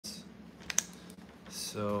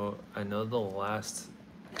So I know the last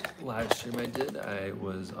stream I did, I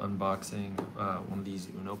was unboxing one of these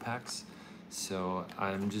Uno packs. So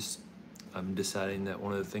I'm deciding that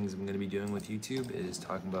one of the things I'm going to be doing with YouTube is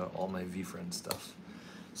talking about all my Veefriends stuff.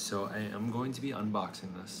 So I am going to be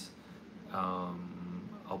unboxing this.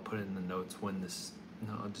 I'll put it in the notes when this.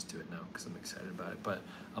 No, I'll just do it now because I'm excited about it. But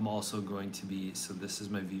I'm also going to be, so this is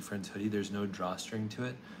my Veefriends hoodie. There's no drawstring to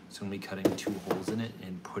it. So I'm going to be cutting 2 holes in it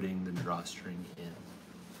and putting the drawstring in.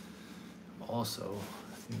 I'm also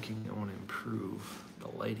thinking I want to improve the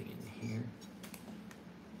lighting in here.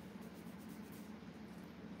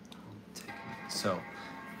 So,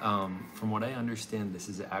 from what I understand, this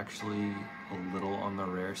is actually a little on the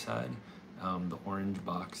rare side. The orange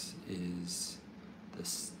box is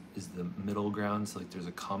the middle ground. So like there's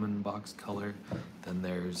a common box color, then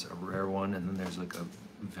there's a rare one, and then there's like a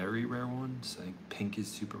very rare one. So like pink is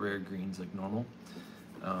super rare, green's like normal.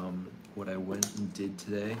 What I went and did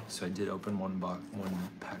today, so I did open one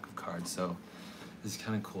pack of cards. So this is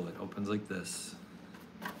kind of cool. It opens like this.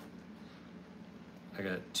 I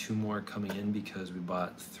got 2 more coming in because we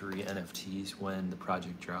bought 3 NFTs when the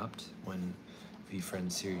project dropped, when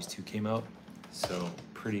Veefriends Series 2 came out. So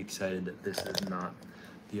pretty excited that this is not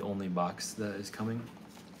the only box that is coming.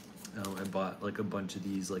 I bought like a bunch of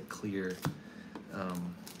these like clear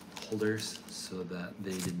holders so that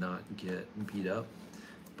they did not get beat up.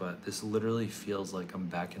 But this literally feels like I'm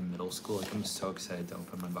back in middle school. Like I'm so excited to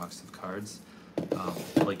open my box of cards.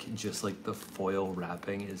 Like just like the foil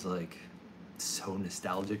wrapping is like so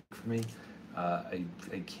nostalgic for me. I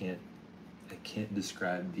can't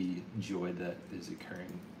describe the joy that is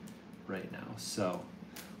occurring right now. So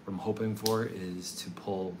what I'm hoping for is to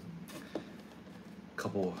pull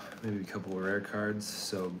maybe a couple of rare cards.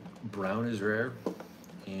 So brown is rare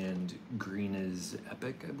and green is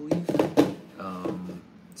epic, I believe.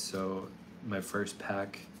 So my first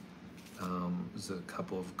pack was a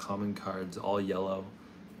couple of common cards, all yellow.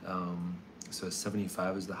 So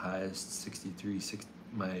 75 is the highest, 63,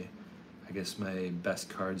 I guess my best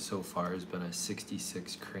card so far has been a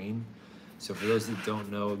 66 Crane. So for those that don't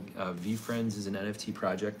know, Veefriends is an NFT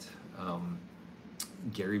project.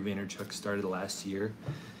 Gary Vaynerchuk started last year.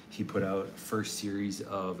 He put out first series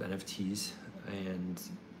of NFTs and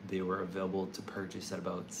they were available to purchase at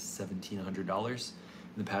about $1,700.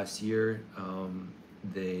 In the past year,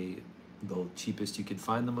 the cheapest you could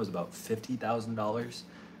find them was about $50,000.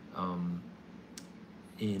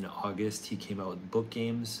 In August, he came out with book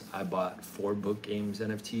games. I bought 4 book games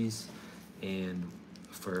NFTs, and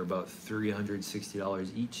for about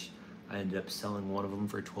 $360 each. I ended up selling one of them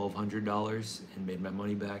for $1,200 and made my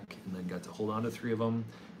money back, and then got to hold on to 3 of them.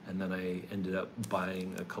 And then I ended up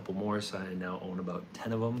buying a couple more, so I now own about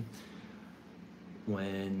 10 of them.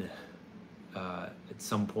 When at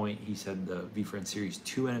some point he said the Veefriends Series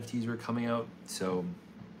 2 NFTs were coming out, so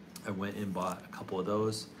I went and bought a couple of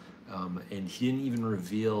those. And he didn't even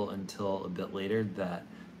reveal until a bit later that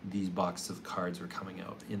these boxes of cards were coming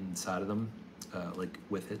out inside of them, like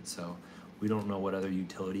with it. So we don't know what other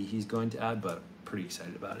utility he's going to add, but pretty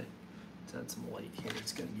excited about it. Let's add some light here.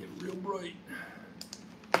 It's gonna get real bright.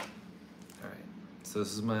 All right, so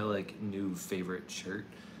this is my like new favorite shirt.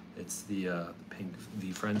 It's the pink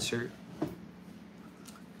Veefriends shirt.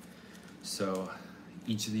 So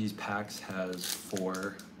each of these packs has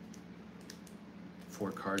 4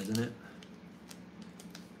 cards in it.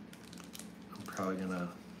 I'm probably gonna,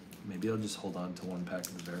 maybe I'll just hold on to one pack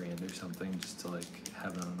at the very end or something just to like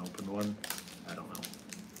have an unopened one. I don't know.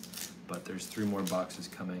 But there's 3 more boxes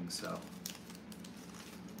coming, so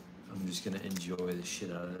I'm just gonna enjoy the shit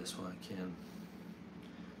out of this while I can.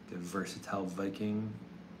 Got a Versatile Viking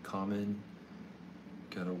common,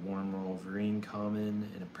 got a Warm Wolverine common,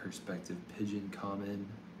 and a Perspective Pigeon common,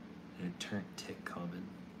 and a Turnt Tick common.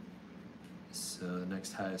 So the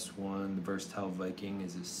next highest one, the Versatile Viking,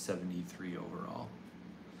 is a 73 overall.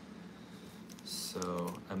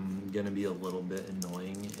 So I'm gonna be a little bit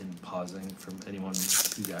annoying in pausing from anyone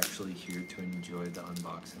who's actually here to enjoy the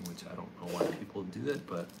unboxing, which I don't know why people do that,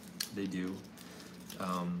 but they do.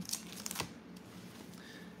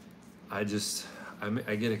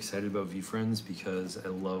 I get excited about Veefriends because I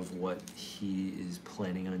love what he is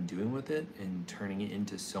planning on doing with it and turning it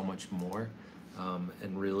into so much more,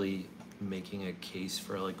 and really making a case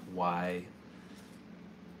for like why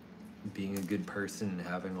being a good person and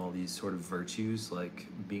having all these sort of virtues, like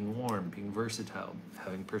being warm, being versatile,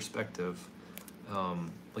 having perspective,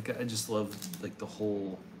 like I just love like the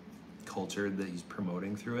whole culture that he's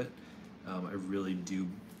promoting through it. I really do.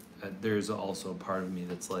 There's also a part of me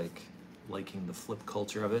that's like liking the flip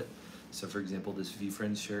culture of it. So for example, this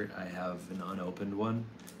Veefriends shirt, I have an unopened one.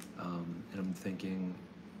 and I'm thinking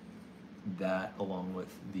that along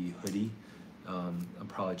with the hoodie, I'll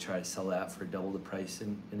probably try to sell that for double the price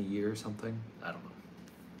in a year or something. I don't know.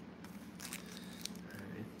 All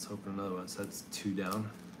right, let's open another one. So that's 2 down.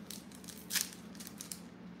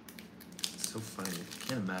 It's so funny. I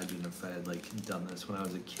can't imagine if I had like done this when I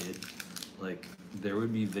was a kid. Like there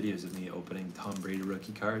would be videos of me opening Tom Brady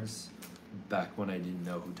rookie cards back when I didn't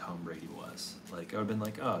know who Tom Brady was. Like I would have been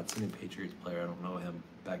like, oh, it's a new Patriots player. I don't know him.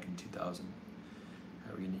 Back in 2000.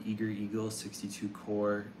 We're getting Eager Eagle, 62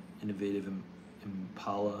 core, Innovative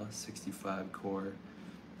Impala, 65 core,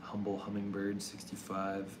 Humble Hummingbird,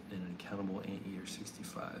 65, and Accountable Anteater,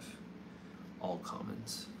 65. All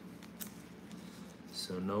commons.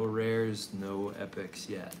 So no rares, no epics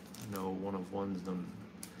yet. No one of ones, no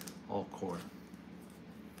all core.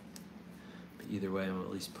 But either way, I'm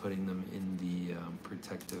at least putting them in the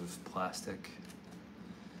protective plastic.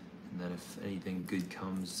 And then if anything good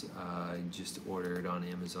comes, I just ordered on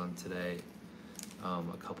Amazon today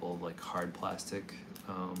a couple of like hard plastic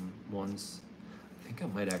ones. I think I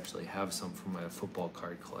might actually have some for my football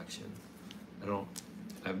card collection.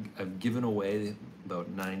 I've given away about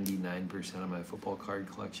 99% of my football card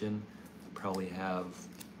collection. I probably have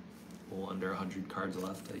a little under 100 cards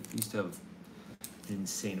left. I used to have an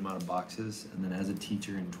insane amount of boxes, and then as a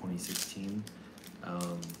teacher in 2016,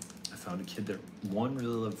 I found a kid that 1 really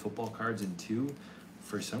loved football cards, and 2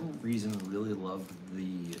 for some reason really loved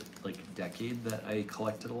the like decade that I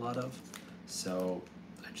collected a lot of. So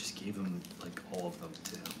I just gave him like all of them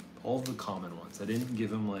to him, all of the common ones. I didn't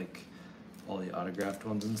give him like all the autographed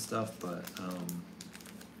ones and stuff, but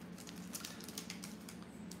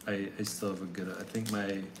I still have a good. I think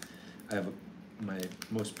my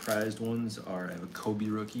most prized ones are I have a Kobe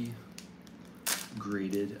rookie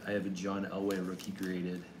graded. I have a John Elway rookie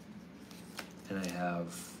graded. And I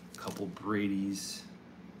have a couple Brady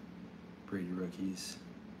rookies,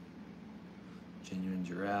 Genuine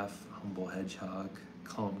Giraffe, Humble Hedgehog,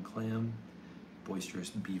 Calm Clam, Boisterous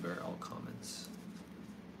Beaver, all commons.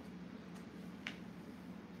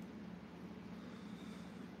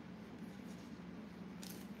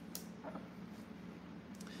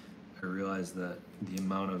 I realize that the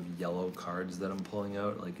amount of yellow cards that I'm pulling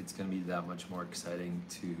out, like it's gonna be that much more exciting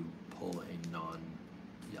to pull a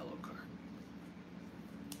non-yellow card.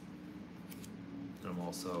 I'm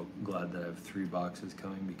also glad that I have 3 boxes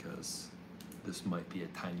coming because this might be a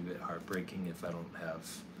tiny bit heartbreaking if I don't have,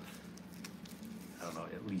 I don't know,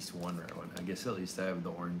 at least 1 rare one. I guess at least I have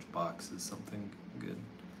the orange box is something good.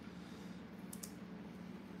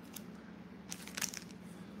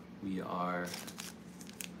 We are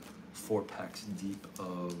 4 packs deep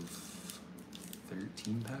of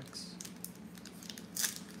 13 packs.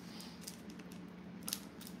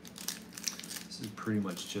 This is pretty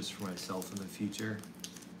much just for myself in the future.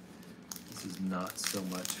 This is not so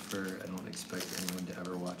much for, I don't expect anyone to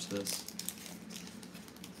ever watch this.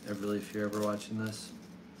 Really, if you're ever watching this,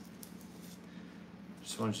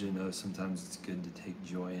 just want you to know sometimes it's good to take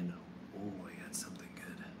joy in, oh, I got something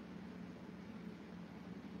good.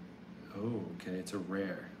 Oh, okay, it's a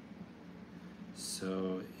rare.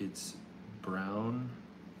 So it's brown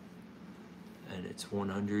and it's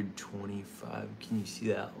 125. Can you see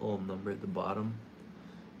that little number at the bottom?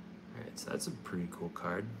 All right, so that's a pretty cool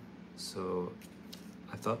card. So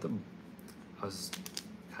I thought I was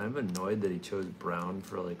kind of annoyed that he chose brown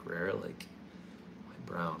for like rare, like why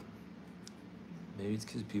brown? Maybe it's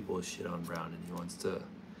because people shit on brown and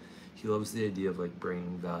he loves the idea of like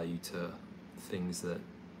bringing value to things that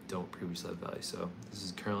don't previously have value. So this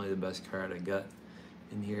is currently the best card I got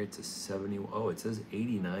in here. It's a 70, oh, it says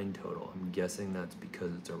 89 total. I'm guessing that's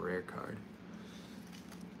because it's a rare card.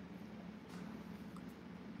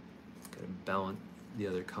 Gotta balance the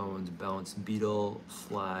other commons: balanced beetle,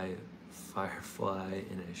 fly, firefly,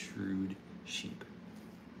 and a shrewd sheep.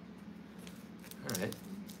 All right,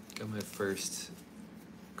 got my first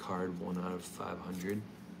card, 1 out of 500.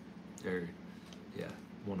 Or, yeah,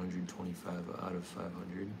 125 out of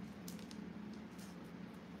 500.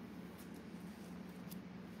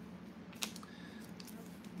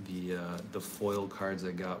 The foil cards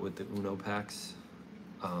I got with the Uno packs,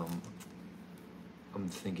 I'm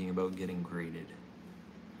thinking about getting graded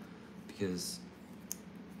because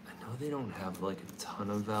I know they don't have like a ton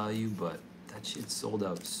of value, but that shit sold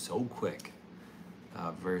out so quick.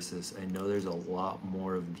 Versus I know there's a lot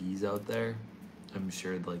more of these out there. I'm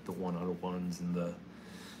sure like the 1 out of 1s and the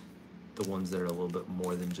ones that are a little bit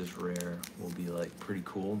more than just rare will be like pretty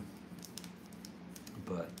cool.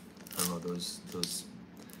 But I don't know, those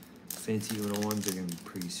fancy Uno ones are gonna be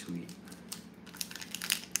pretty sweet.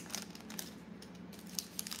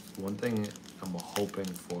 One thing I'm hoping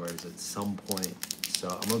for is at some point.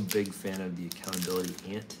 So I'm a big fan of the accountability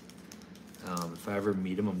ant. If I ever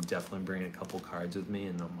meet him, I'm definitely bringing a couple cards with me,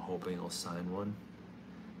 and I'm hoping he'll sign one.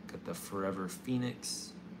 Got the Forever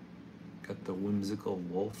Phoenix. Got the Whimsical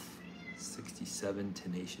Wolf. 67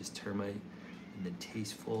 Tenacious Termite. And the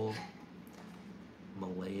Tasteful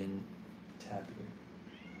Malayan Tapir.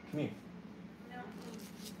 Come here. No.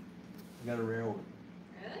 I got a rare one.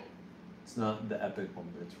 Really? It's not the epic one,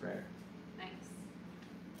 but it's rare. Nice.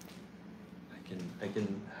 I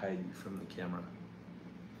can hide you from the camera.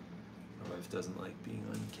 My wife doesn't like being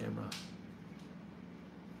on camera.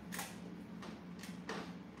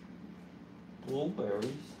 Blueberries.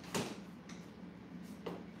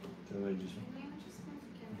 Did I just?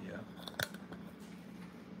 Yeah.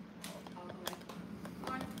 All the way.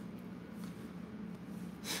 Come on.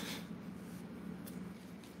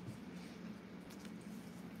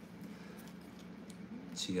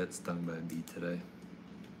 She got stung by a bee today.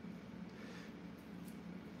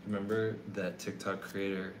 Remember that TikTok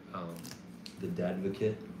creator, the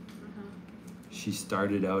Dadvocate? She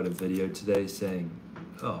started out a video today saying,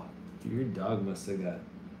 "Oh, your dog's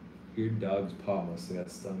paw must have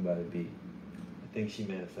got stung by a bee." I think she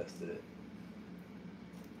manifested it.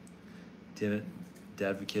 Damn it,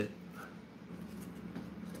 Dadvocate.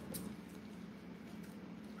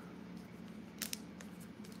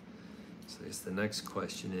 So I guess the next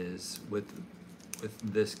question is, with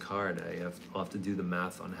this card, I'll have to do the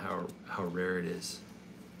math on how rare it is.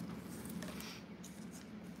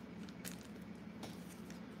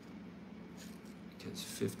 Because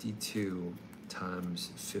 52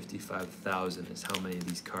 times 55,000 is how many of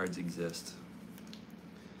these cards exist.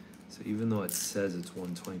 So even though it says it's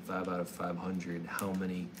 125 out of 500, how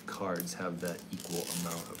many cards have that equal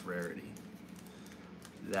amount of rarity?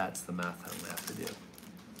 That's the math I'm gonna have to do.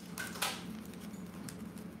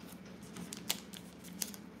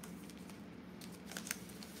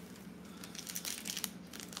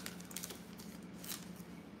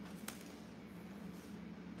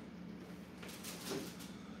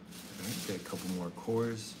 Get a couple more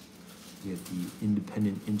cores. We get the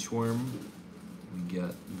Independent Inchworm. We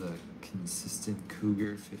got the Consistent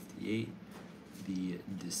Cougar 58, the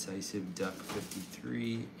Decisive Duck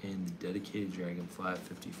 53, and the Dedicated Dragonfly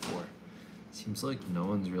 54. Seems like no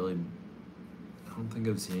one's really. I don't think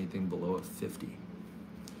I've seen anything below a 50.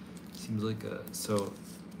 Seems like a. So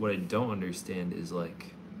what I don't understand is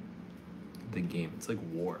like the game. It's like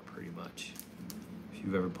War pretty much. If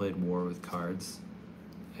you've ever played War with cards,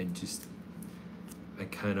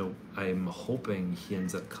 I'm hoping he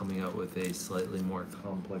ends up coming out with a slightly more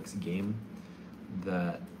complex game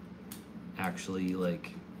that actually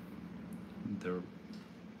like the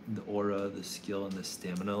aura, the skill, and the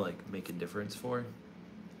stamina like make a difference for.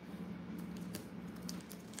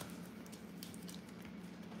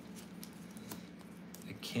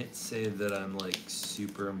 I can't say that I'm like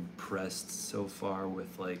super impressed so far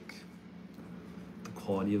with like the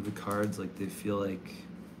quality of the cards. Like they feel like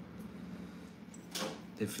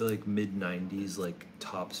mid-90s like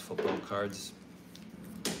Topps football cards.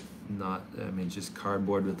 Just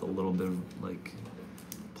cardboard with a little bit of like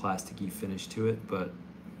plasticky finish to it, but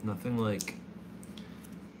nothing like.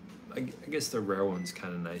 I guess the rare one's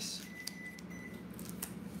kind of nice.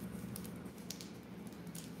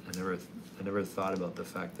 I never thought about the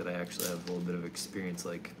fact that I actually have a little bit of experience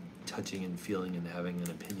like touching and feeling and having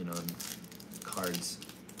an opinion on cards.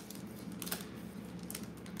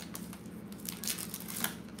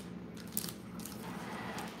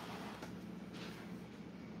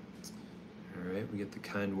 We get the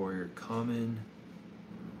Kind Warrior common.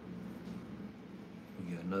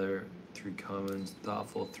 We got another 3 commons,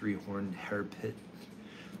 Thoughtful 3-Horned Harepit,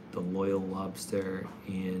 the Loyal Lobster,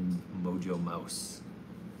 and Mojo Mouse.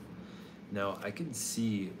 Now I can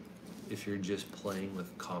see if you're just playing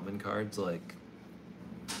with common cards, like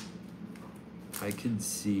I could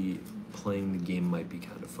see playing the game might be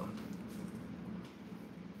kind of fun.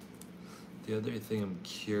 The other thing I'm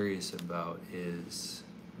curious about is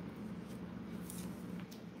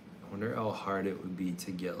I wonder how hard it would be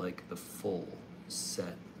to get like the full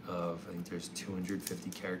set of, I think there's 250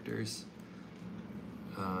 characters.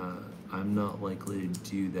 I'm not likely to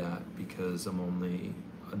do that because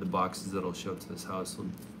the boxes that'll show up to this house will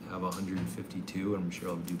have 152 and I'm sure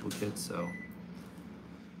I'll have duplicates, so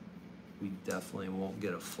we definitely won't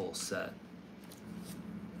get a full set.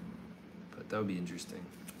 But that would be interesting.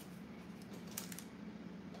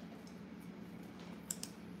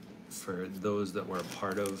 For those that were a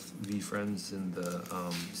part of Veefriends in the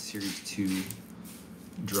Series 2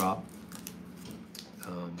 drop,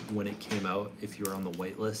 when it came out, if you were on the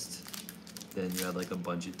whitelist, then you had like a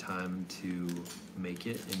bunch of time to make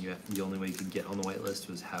it, and the only way you could get on the whitelist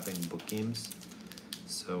was having book games.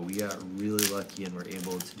 So we got really lucky and were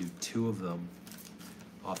able to do 2 of them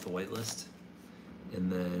off the whitelist.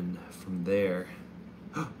 And then from there,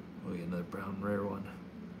 oh, we got another brown rare one.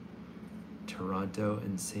 Toronto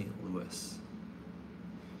and St. Louis.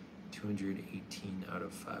 218 out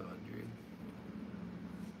of 500.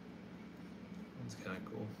 That's kind of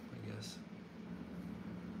cool, I guess.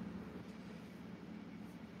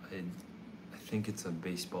 I think it's a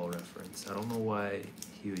baseball reference. I don't know why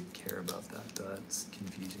he would care about that, though. That's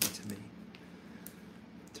confusing to me.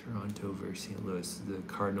 Toronto versus St. Louis. The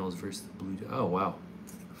Cardinals versus the Blue Jays. Oh, wow.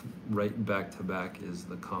 Right back to back is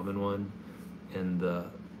the common one and the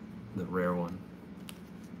rare one.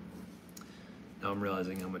 Now I'm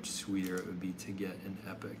realizing how much sweeter it would be to get an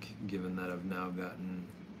epic, given that I've now gotten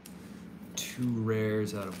 2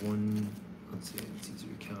 rares out of 1. Let's see, it's easier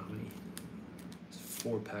to count how many. There's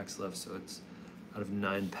 4 packs left, so it's out of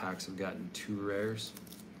 9 packs I've gotten 2 rares.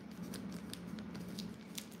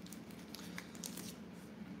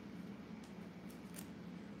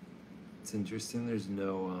 It's interesting, there's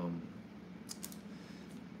no,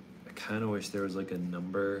 I kind of wish there was like a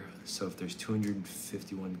number. So if there's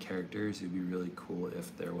 251 characters, it'd be really cool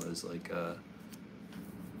if there was like a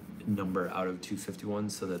number out of 251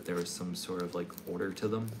 so that there was some sort of like order to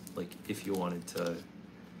them. Like if you wanted to,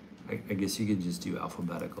 I guess you could just do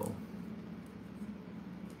alphabetical.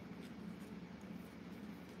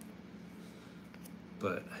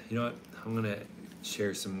 But you know what? I'm gonna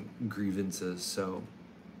share some grievances. So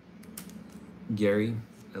Gary,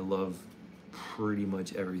 I love pretty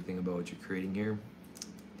much everything about what you're creating here.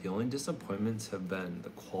 The only disappointments have been the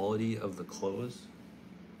quality of the clothes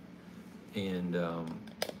and the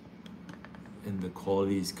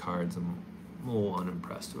quality of these cards I'm a little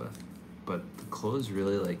unimpressed with. But the clothes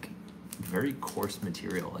really like very coarse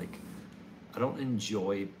material. Like I don't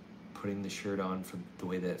enjoy putting the shirt on for the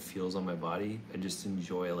way that it feels on my body. I just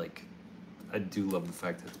enjoy like, I do love the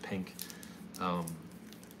fact that it's pink.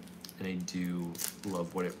 And I do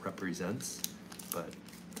love what it represents, but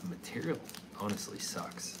the material honestly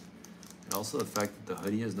sucks. And also the fact that the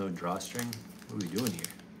hoodie has no drawstring. What are we doing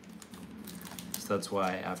here? So that's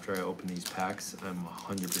why after I open these packs, I'm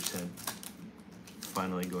 100%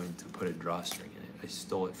 finally going to put a drawstring in it. I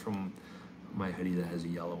stole it from my hoodie that has a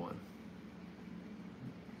yellow one.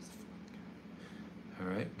 All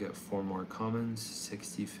right, got 4 more commons,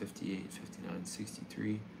 60, 58, 59,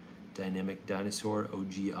 63. Dynamic Dinosaur,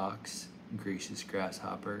 OG Ox, Gracious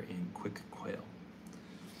Grasshopper, and Quick Quail.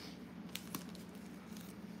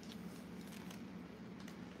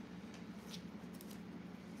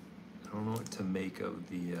 I don't know what to make of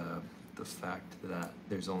the fact that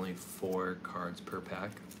there's only 4 cards per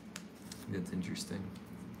pack. That's interesting.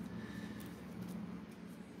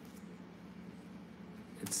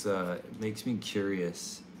 It makes me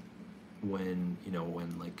curious when, you know,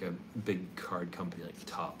 when like a big card company like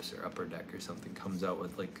Topps or Upper Deck or something comes out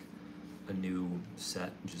with like a new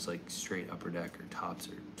set, just like straight Upper Deck or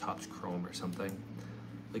Topps Chrome or something,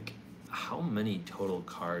 like how many total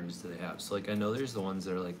cards do they have? So like I know there's the ones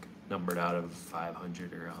that are like numbered out of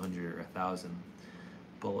 500 or 100 or 1,000,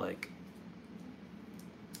 but like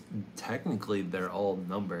technically they're all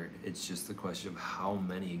numbered. It's just the question of how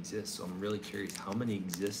many exist. So I'm really curious how many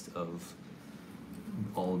exist of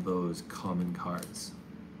all of those common cards.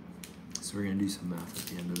 So we're gonna do some math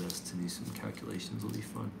at the end of this to do some calculations. It'll be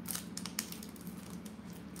fun.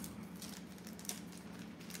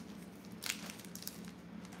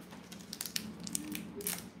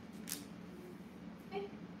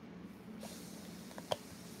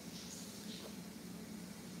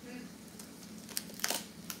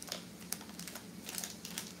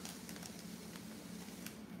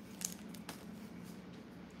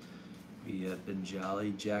 We get the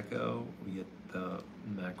Jolly Jacko, we get the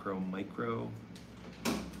Macro Micro,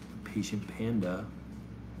 Patient Panda,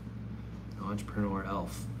 Entrepreneur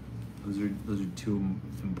Elf. Those are 2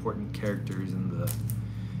 important characters in the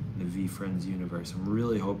Veefriends universe. I'm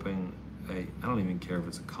really hoping, I don't even care if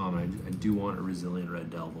it's a common, I do want a Resilient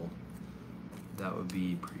Red Devil. That would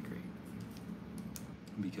be pretty great.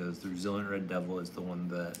 Because the Resilient Red Devil is the one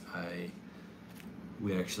that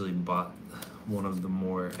we actually bought one of the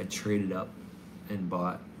more, I traded up and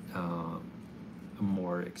bought a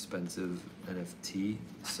more expensive NFT.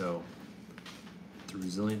 So the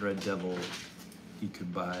Resilient Red Devil, you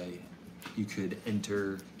could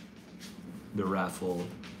enter the raffle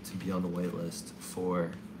to be on the wait list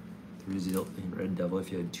for the Resilient Red Devil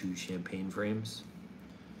if you had 2 champagne frames.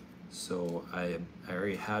 So I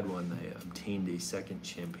already had one. I obtained a second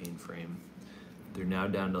champagne frame, They're now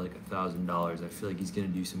down to like $1,000. I feel like he's gonna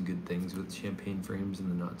do some good things with champagne frames in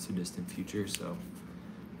the not so distant future, so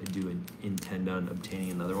I do intend on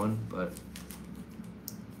obtaining another one, but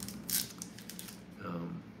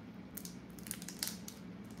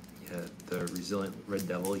yeah, the Resilient Red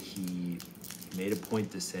Devil, he made a point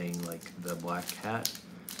to saying like the Black Cat,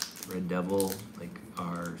 Red Devil, like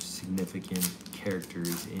are significant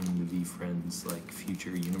characters in the Veefriends like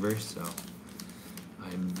future universe, so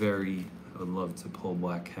I would love to pull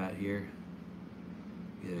Black Cat here.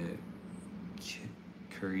 We get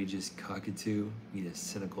a courageous cockatoo, we get a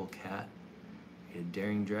cynical cat, we get a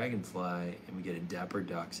daring dragonfly, and we get a dapper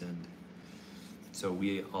dachshund. So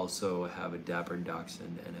we also have a dapper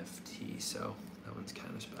dachshund NFT, so that one's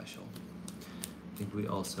kind of special. I think we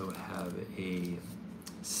also have a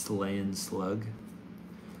slayin slug.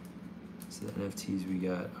 So the NFTs we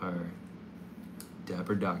got are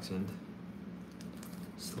dapper dachshund,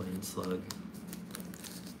 slayin slug,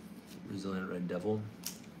 Resilient Red Devil.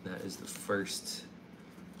 That is the first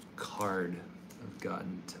card I've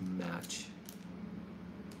gotten to match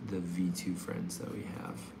the V2 friends that we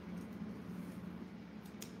have.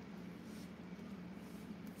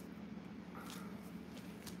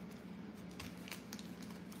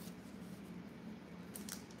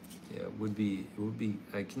 Yeah, it would be,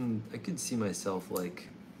 I could see myself like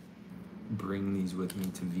bringing these with me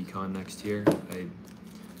to VCon next year. I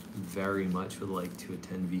very much would like to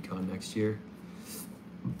attend VCon next year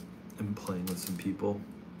and playing with some people,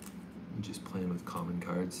 and just playing with common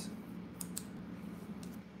cards.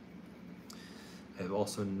 I've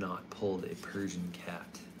also not pulled a Persian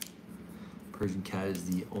cat. Persian cat is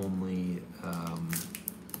the only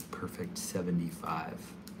perfect 75.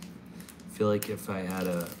 I feel like if I had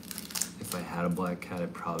a black cat, I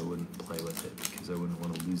probably wouldn't play with it because I wouldn't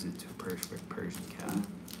want to lose it to a perfect Persian cat.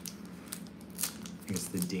 I guess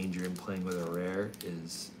the danger in playing with a rare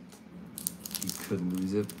is you could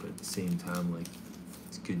lose it, but at the same time, like,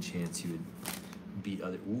 it's a good chance you would beat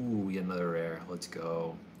other. Ooh, we get another rare. Let's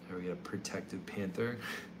go. There we get a protective panther.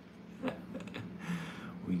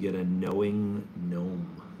 We get a knowing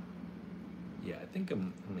gnome. Yeah, I think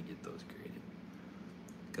I'm gonna get those graded.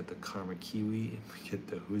 Got the Karma Kiwi. We get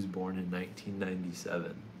the Who's Born in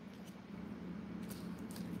 1997.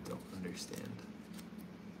 I don't understand.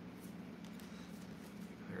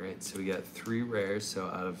 All right, so we got 3 rares. So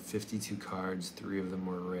out of 52 cards, 3 of them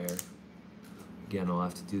were rare. Again, I'll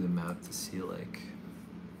have to do the math to see like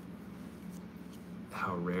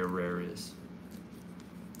how rare is.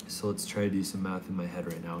 So let's try to do some math in my head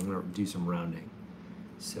right now. I'm gonna do some rounding.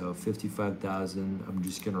 So 55,000, I'm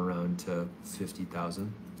just gonna round to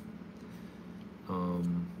 50,000.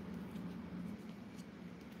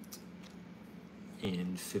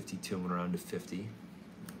 And 52, I'm gonna round to 50.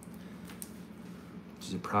 Which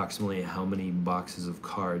is approximately how many boxes of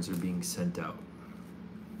cards are being sent out.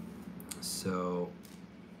 So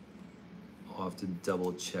I'll have to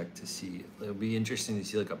double check to see. It'll be interesting to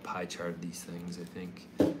see like a pie chart of these things, I think.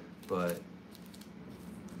 But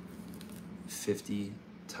 50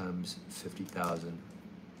 times 50,000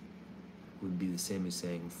 would be the same as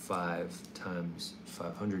saying 5 times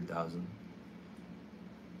 500,000.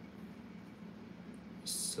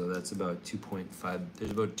 So that's about 2.5,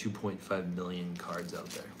 there's about 2.5 million cards out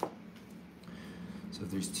there. So if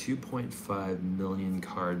there's 2.5 million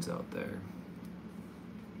cards out there,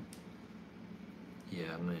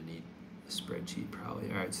 yeah, I'm gonna need a spreadsheet probably.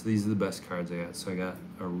 All right, so these are the best cards I got. So I got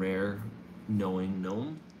a rare Knowing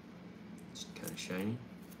Gnome, it's kind of shiny.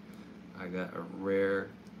 I got a rare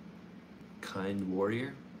Kind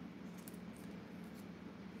Warrior.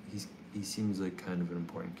 He seems like kind of an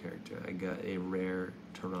important character. I got a rare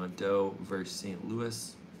Toronto versus St.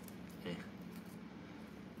 Louis.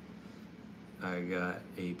 I got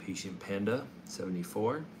a Patient Panda,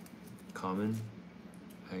 74, common.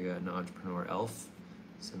 I got an Entrepreneur Elf,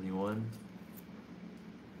 71.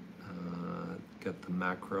 Got the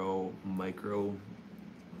Macro Micro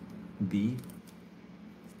B.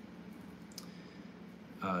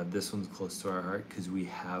 This one's close to our heart because we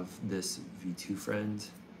have this V2 friend.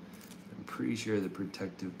 I'm pretty sure the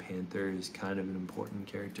Protective Panther is kind of an important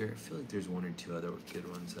character. I feel like there's 1 or 2 other good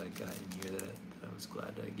ones I got in here that I was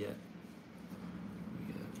glad to get.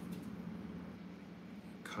 We got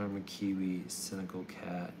Karma Kiwi, Cynical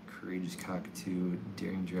Cat, Courageous Cockatoo,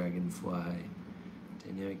 Daring Dragonfly,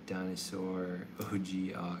 Dynamic Dinosaur,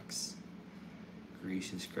 OG Ox,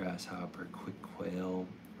 Gracious Grasshopper, Quick Quail,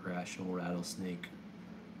 Rational Rattlesnake,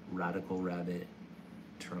 Radical Rabbit,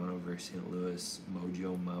 Toronto vs. St. Louis,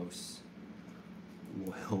 Mojo Mouse,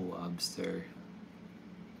 Whale Lobster,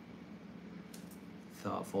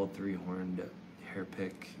 Thoughtful 3-horned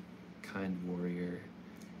Hairpick, kind warrior,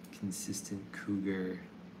 consistent cougar,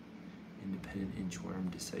 independent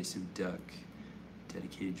inchworm, decisive duck,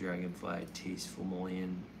 dedicated dragonfly, tasteful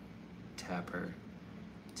mullion, tapper,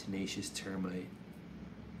 tenacious termite,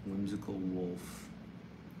 whimsical wolf,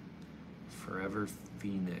 forever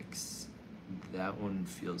phoenix. That one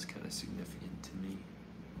feels kind of significant to me.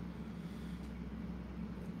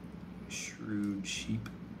 Shrewd sheep,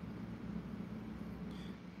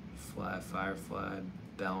 firefly,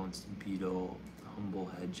 balanced beetle,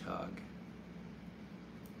 humble hedgehog.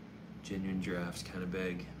 Genuine giraffe's kind of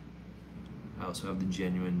big. I also have the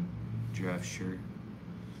genuine giraffe shirt.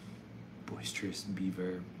 Boisterous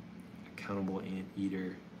beaver, accountable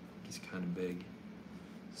anteater is kind of big.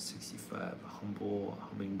 65, humble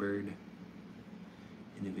hummingbird,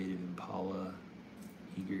 innovative impala,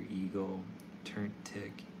 eager eagle, turnt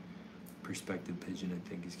tick, perspective pigeon I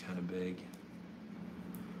think is kind of big.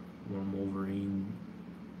 Warm wolverine,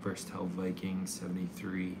 versatile viking,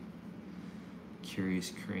 73,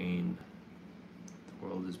 curious crane. The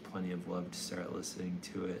world has plenty of love to start listening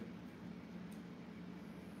to it.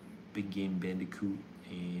 Big game bandicoot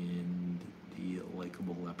and the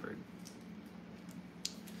likable leopard.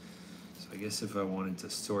 So I guess if I wanted to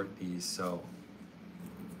sort these, so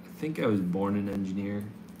I think I was born an engineer.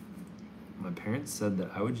 My parents said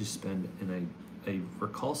that I would just spend, and I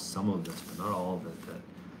recall some of this, but not all of it, that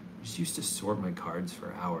I just used to sort my cards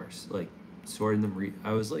for hours, like sorting them.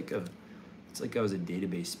 I was like it's like I was a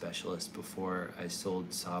database specialist before I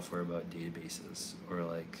sold software about databases or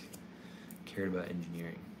like cared about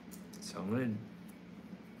engineering. So I'm gonna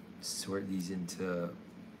sort these into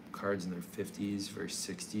cards in their 50s versus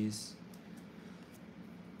 60s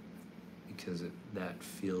because that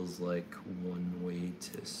feels like one way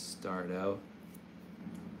to start out.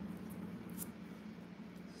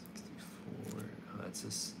 64. Oh, that's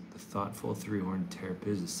just the thoughtful three-horned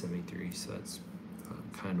terrapin is a 73, so that's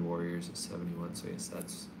kind warriors at 71. So I guess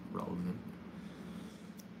that's relevant.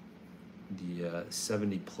 The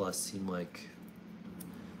 70 plus seem like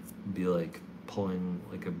be like pulling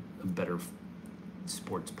like a better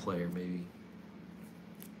sports player maybe.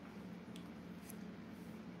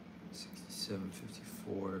 67,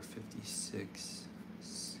 54, 56,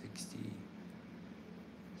 60,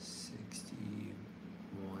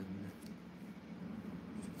 61,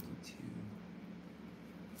 52,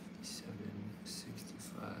 57,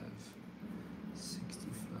 65,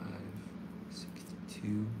 65, 62,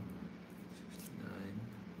 59,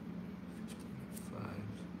 55,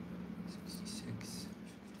 66,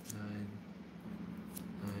 59,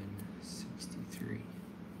 63.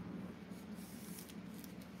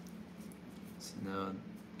 So now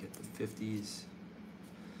get the 50s.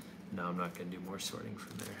 No, I'm not going to do more sorting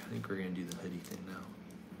from there. I think we're going to do the hoodie thing now.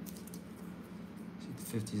 So the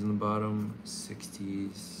 50s on the bottom,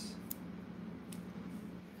 60s.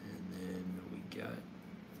 And then we got,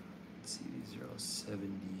 let's see, these are all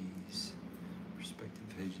 70s. Perspective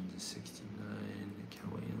Visions is 69.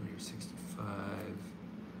 Cowboy Antler 65.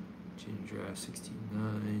 Ginger Draft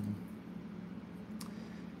 69.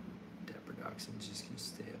 Dapper Dachshund's just going to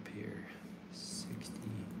stay up here. 60.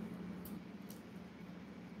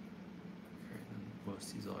 Most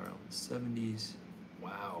of these all around the 70s.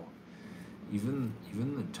 Wow. Even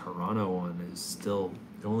the Toronto one is still,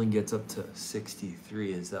 it only gets up to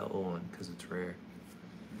 63 is that little one because it's rare.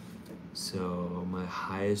 So my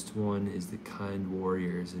highest one is the Kind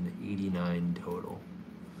Warriors, an 89 total.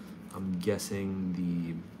 I'm guessing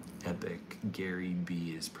the epic Gary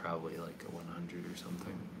B is probably like a 100 or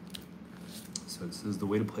something. So this is the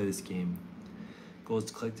way to play this game. Goal is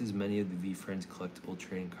to collect as many of the Veefriends collectible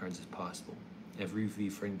trading cards as possible. Every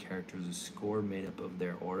Veefriend character has a score made up of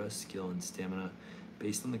their aura, skill, and stamina.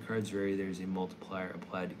 Based on the card's vary, there is a multiplier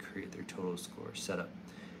applied to create their total score. Setup.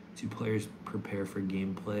 Two players prepare for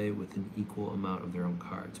gameplay with an equal amount of their own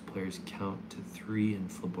cards. Players count to 3 and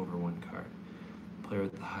flip over one card. Player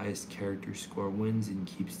with the highest character score wins and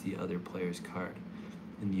keeps the other player's card.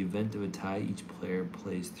 In the event of a tie, each player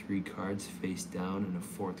plays 3 cards face down and a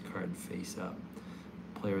 4th card face up.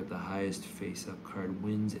 Player with the highest face-up card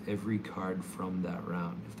wins every card from that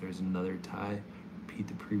round. If there's another tie, repeat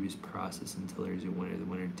the previous process until there's a winner. The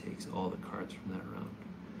winner takes all the cards from that round.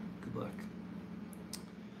 Good luck.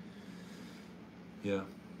 Yeah.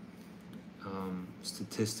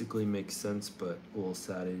 Statistically makes sense, but a little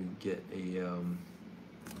sad I didn't get a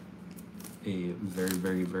very,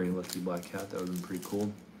 very, very lucky black cat. That would have been pretty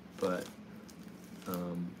cool. But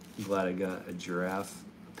glad I got a giraffe,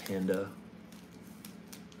 a panda.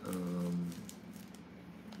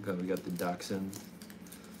 Glad we got the Dachshund.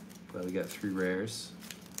 Glad we got 3 rares.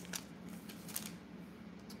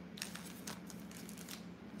 I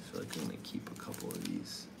feel like I'm gonna keep a couple of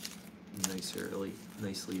these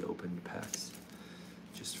nicely opened packs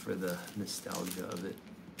just for the nostalgia of it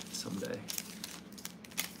someday.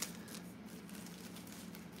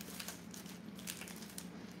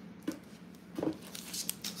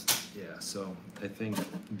 Yeah, so I think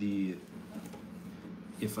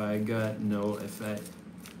if I got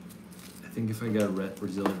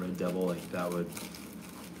Brazilian Red Devil, like that would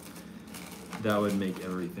make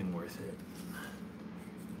everything worth it.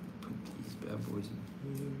 Put these bad boys in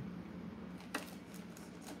here.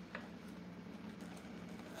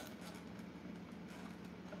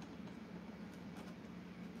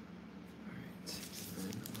 Alright, and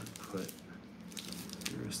then I'm gonna put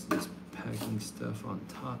the rest of this packing stuff on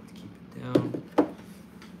top to keep it down. I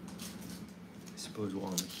suppose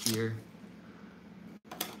while I'm here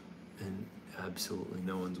and absolutely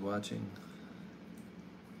no one's watching,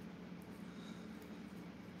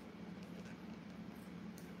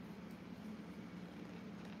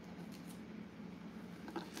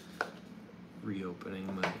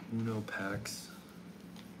 reopening my Uno packs.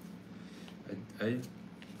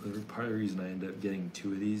 Part of the reason I ended up getting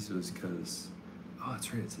 2 of these was because, oh,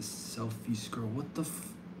 that's right, it's a selfie scroll. What the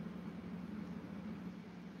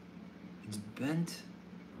it's bent?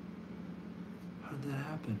 How did that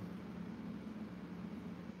happen?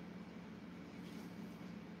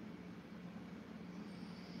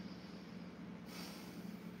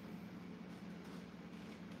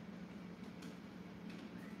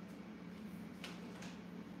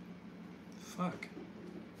 Fuck.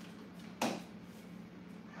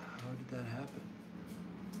 How did that happen?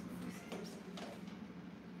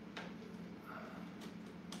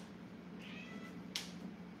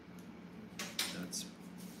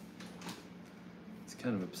 It's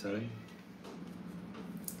kind of upsetting.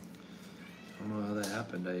 I don't know how that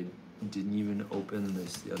happened. I didn't even open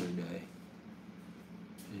this the other day.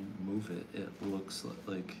 I didn't move it. It looks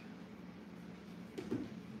like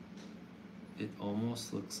it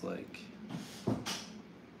almost looks like the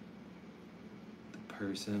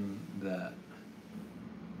person that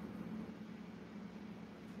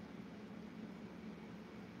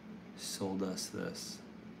sold us this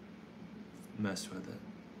messed with it.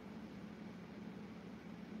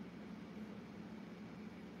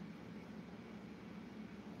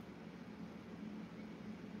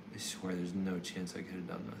 I swear there's no chance I could have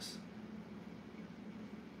done this.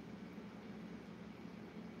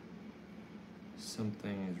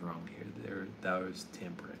 Something is wrong here. That was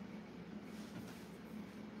tampering.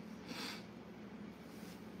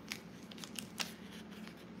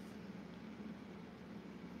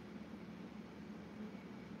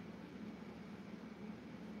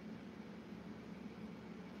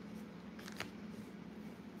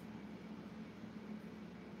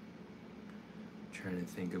 Trying to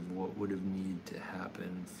think of what would have needed to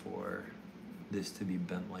happen for this to be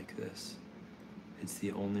bent like this. It's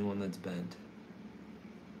the only one that's bent.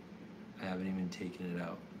 I haven't even taken it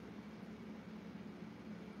out.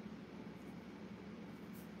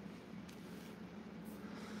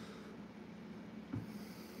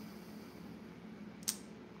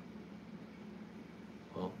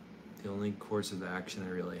 Well, the only course of action I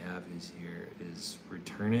really have is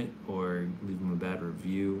return it or leave them a bad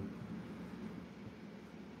review.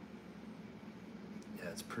 Yeah,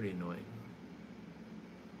 it's pretty annoying.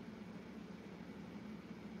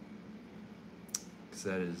 Because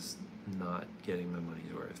that is not getting my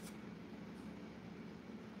money's worth.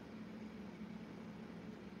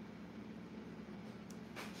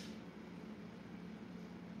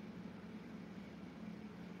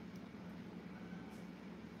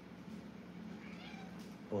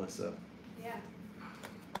 Melissa. Yeah.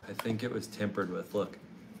 I think it was tampered with. Look.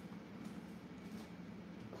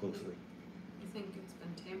 Closely. You think it's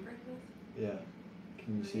been tampered with? Yeah.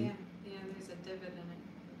 Can you see? Yeah. Yeah, there's a divot in it.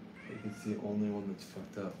 Like it's the only one that's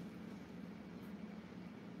fucked up.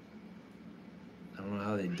 I don't know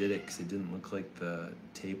how they did it because it didn't look like the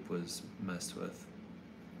tape was messed with.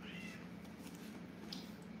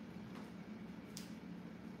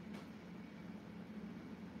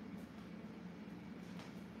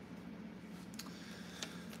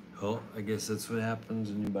 Well, I guess that's what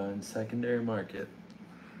happens when you buy in secondary market.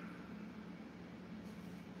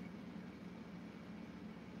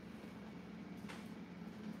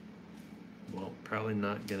 Well, probably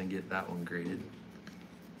not gonna get that one graded.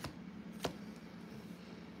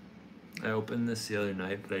 I opened this the other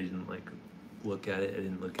night, but I didn't look at it. I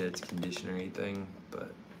didn't look at its condition or anything,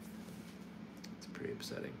 but it's pretty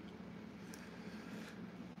upsetting.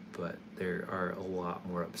 But there are a lot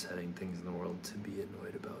more upsetting things in the world to be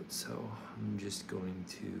annoyed about, so I'm just going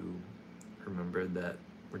to remember that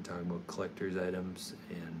we're talking about collector's items,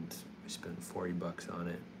 and we spent 40 bucks on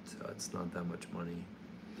it, so it's not that much money.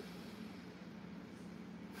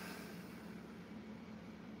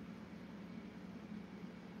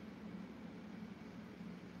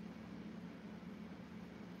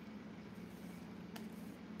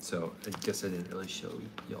 So I guess I didn't really show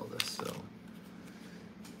y'all this, so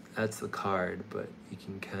that's the card, but you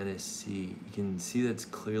can kind of see, you can see that's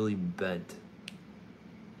clearly bent.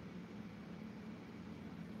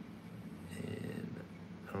 And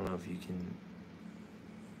I don't know if you can,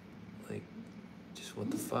 like, just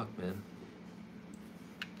what the fuck, man.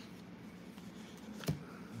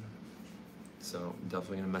 So I'm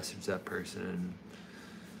definitely gonna message that person and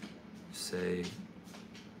say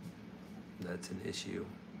that's an issue.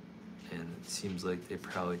 And it seems like they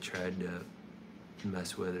probably tried to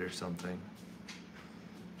mess with it or something.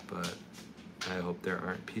 But I hope there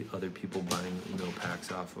aren't other people buying Uno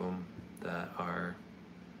packs off of them that are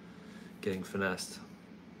getting finessed.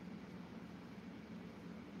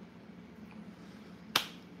 That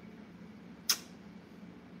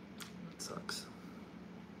sucks.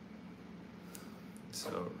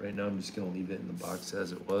 So right now I'm just gonna leave it in the box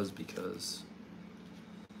as it was because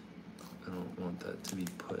I don't want that to be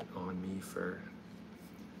put on me for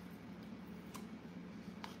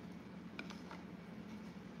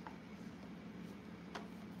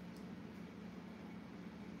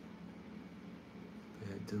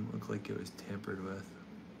it didn't look like it was tampered with.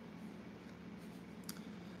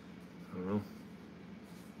 I don't know.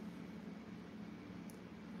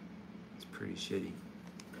 It's pretty shitty.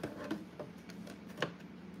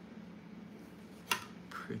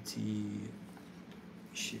 Pretty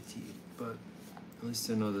shitty, but at least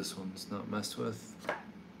I know this one's not messed with,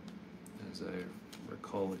 as I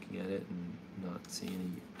recall looking at it and not seeing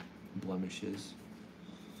any blemishes.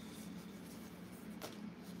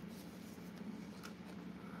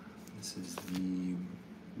 This is the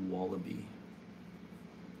Wallaby.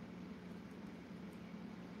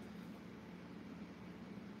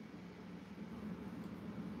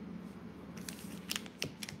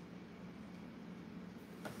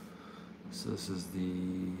 So this is the,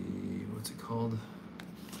 what's it called?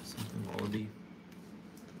 Something Wallaby.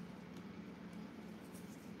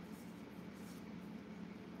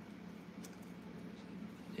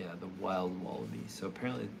 Yeah, the wild Wallaby. So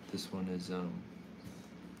apparently this one is on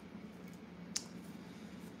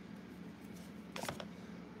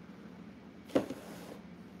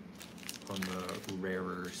the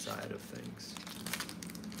rarer side of things.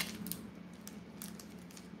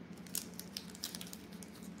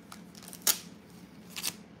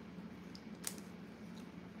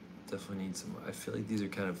 Definitely need some, I feel like these are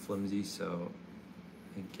kind of flimsy, so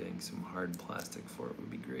I think getting some hard plastic for it would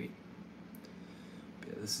be great. But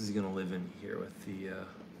yeah, this is gonna live in here with the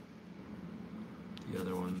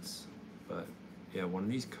other ones. But yeah, one of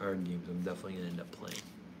these card games I'm definitely gonna end up playing.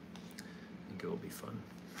 I think it will be fun.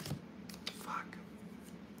 Fuck.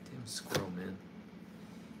 Damn squirrel, man.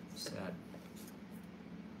 Sad.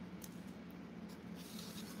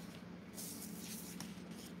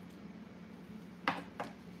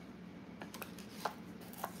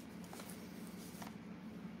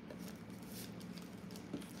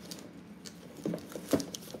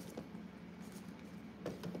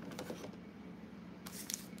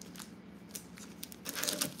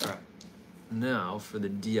 Now for the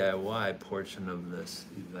DIY portion of this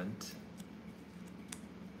event.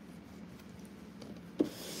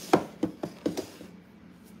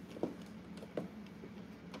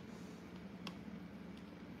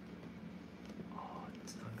 Oh,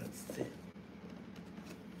 it's not gonna fit.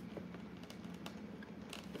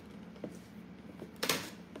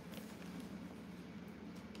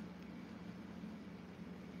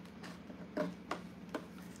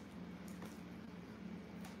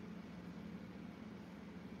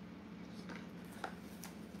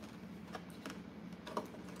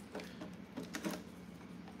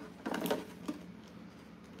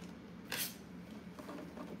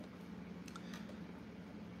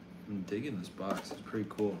 I'm digging this box. It's pretty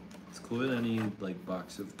cool. It's cooler than any like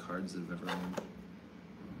box of cards that I've ever owned.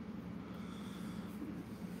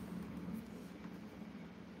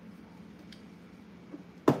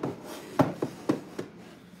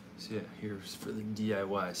 So yeah, here's for the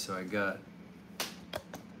DIY. So I got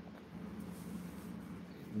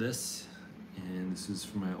this, and this is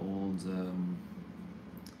for my old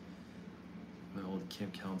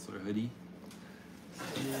camp counselor hoodie.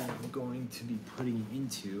 And I'm going to be putting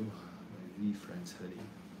into my Veefriends hoodie.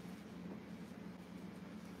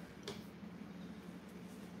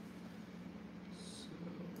 So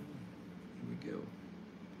here we go.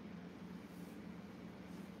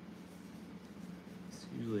 It's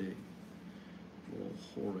usually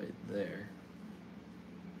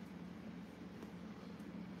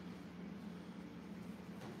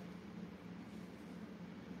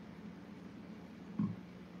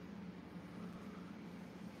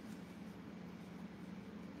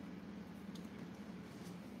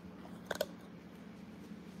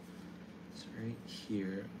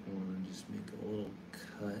here, I want to just make a little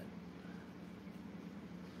cut. Alright,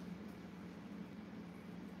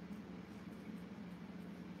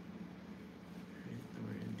 then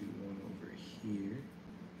we're going to do one over here.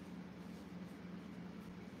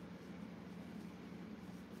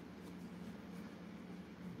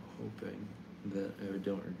 Hoping that I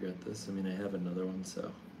don't regret this. I mean, I have another one,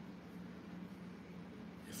 so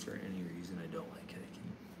if for any reason I don't like it, I can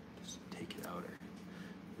just take it out or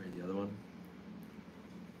wear the other one.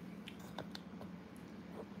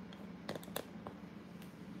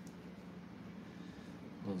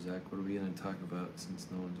 Well, Zach, what are we going to talk about since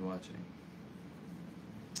no one's watching?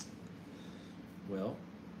 Well,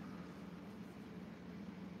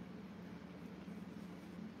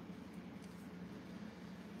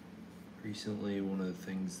 recently, one of the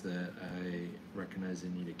things that I recognize I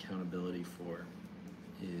need accountability for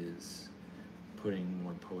is putting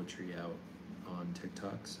more poetry out on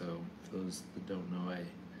TikTok. So for those that don't know, I have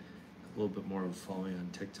a little bit more of a following on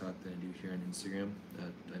TikTok than I do here on Instagram,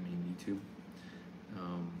 YouTube.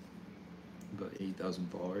 About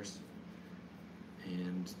 8,000 followers.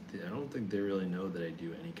 And I don't think they really know that I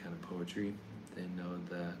do any kind of poetry. They know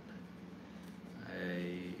that I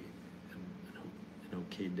am an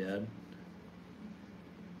okay dad.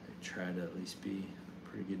 I try to at least be a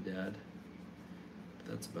pretty good dad, but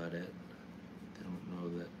that's about it. They don't know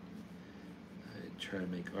that I try to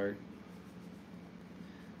make art.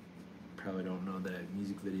 Probably don't know that I have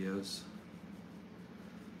music videos.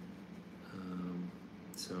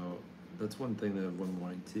 So that's one thing that I've been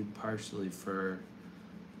wanting to, partially for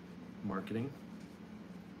marketing,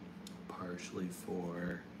 partially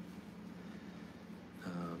for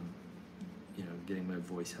getting my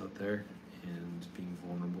voice out there and being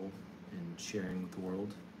vulnerable and sharing with the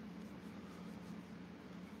world.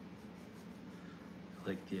 I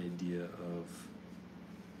like the idea of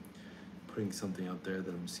putting something out there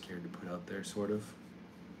that I'm scared to put out there, sort of.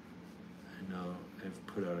 I know I've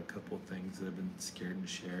put out a couple of things that I've been scared to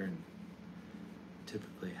share and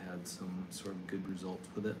typically had some sort of good results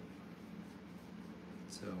with it.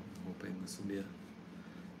 So I'm hoping this will be a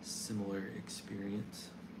similar experience.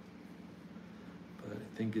 But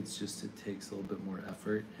I think it's just, it takes a little bit more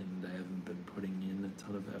effort, and I haven't been putting in a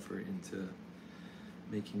ton of effort into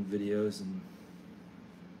making videos and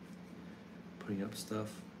putting up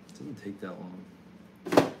stuff. It doesn't take that long. I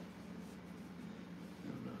don't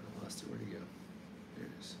know, I lost it. Where'd it go? There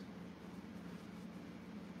it is.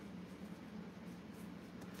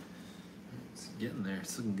 It's getting there.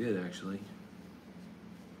 It's looking good, actually.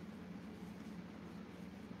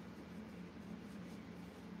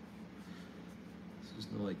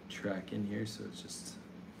 There's no like track in here, so it's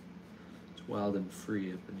wild and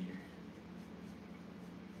free up in here.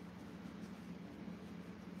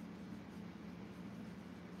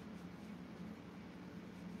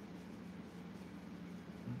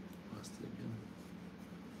 Lost it again.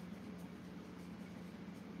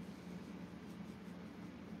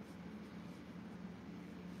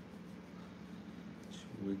 Just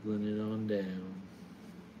wiggling it on down.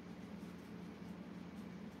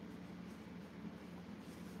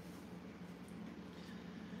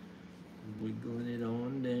 Wiggling it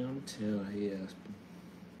on downtown. Hey, Aspen.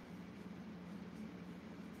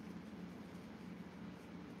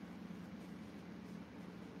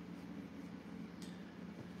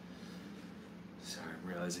 Sorry, I'm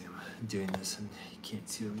realizing I'm doing this and you can't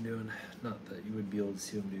see what I'm doing. Not that you would be able to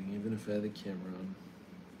see what I'm doing, even if I had the camera on.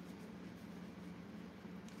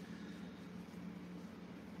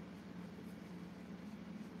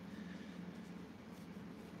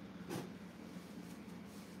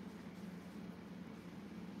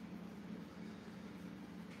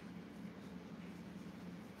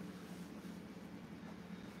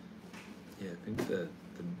 Yeah, I think that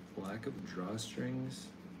the lack of drawstrings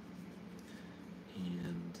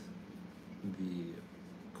and the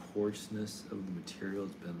coarseness of the material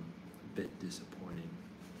has been a bit disappointing.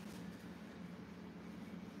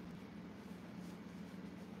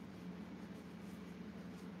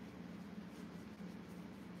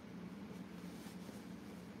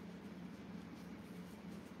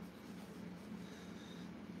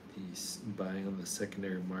 Buying on the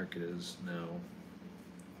secondary market is now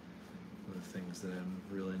one of the things that I'm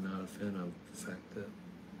really not a fan of. The fact that I'm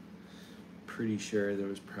pretty sure there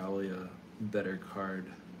was probably a better card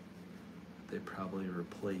that they probably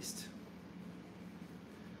replaced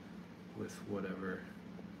with whatever,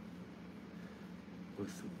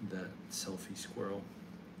 with that selfie squirrel.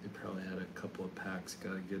 They probably had a couple of packs,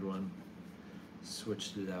 got a good one,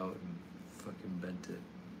 switched it out and fucking bent it.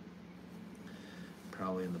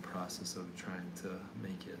 Probably in the process of trying to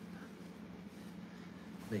make it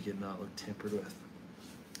make it not look tampered with.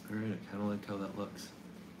 All right, I kind of like how that looks.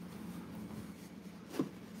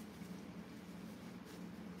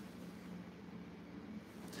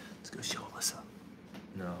 Let's go show Alyssa.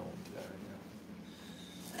 No, I won't do that right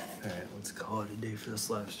now. All right, let's call it a day for this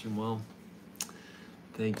live stream. Well,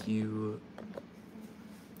 thank you,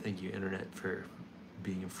 internet, for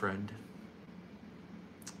being a friend.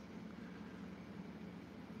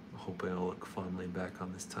 Hoping I'll look fondly back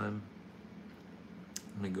on this time.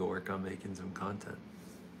 I'm gonna go work on making some content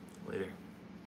later.